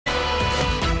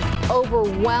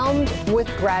overwhelmed with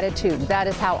gratitude. That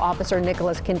is how Officer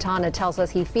Nicholas Quintana tells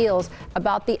us he feels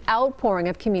about the outpouring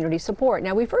of community support.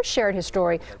 Now, we first shared his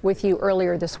story with you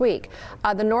earlier this week.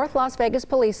 The North Las Vegas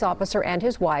police officer and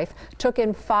his wife took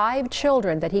in 5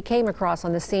 children that he came across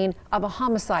on the scene of a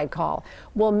homicide call.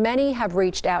 Well, many have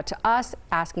reached out to us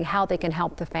asking how they can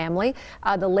help the family.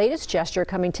 The latest gesture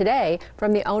coming today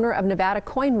from the owner of Nevada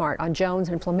Coin Mart on Jones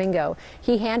and Flamingo.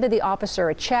 He handed the officer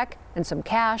a check and some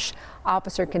cash.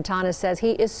 Officer Quintana says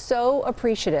he is so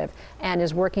appreciative and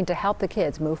is working to help the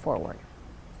kids move forward.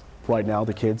 Right now,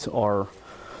 the kids we're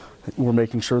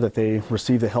making sure that they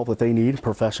receive the help that they need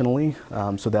professionally,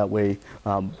 so that way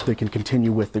they can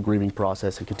continue with the grieving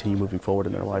process and continue moving forward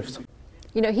in their lives.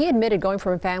 You know, he admitted going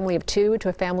from a family of 2 to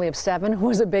a family of 7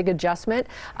 was a big adjustment.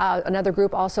 Another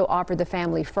group also offered the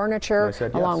family furniture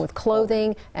along with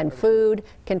clothing and food.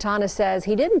 Quintana says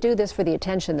he didn't do this for the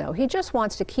attention, though. He just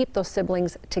wants to keep those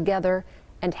siblings together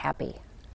and happy.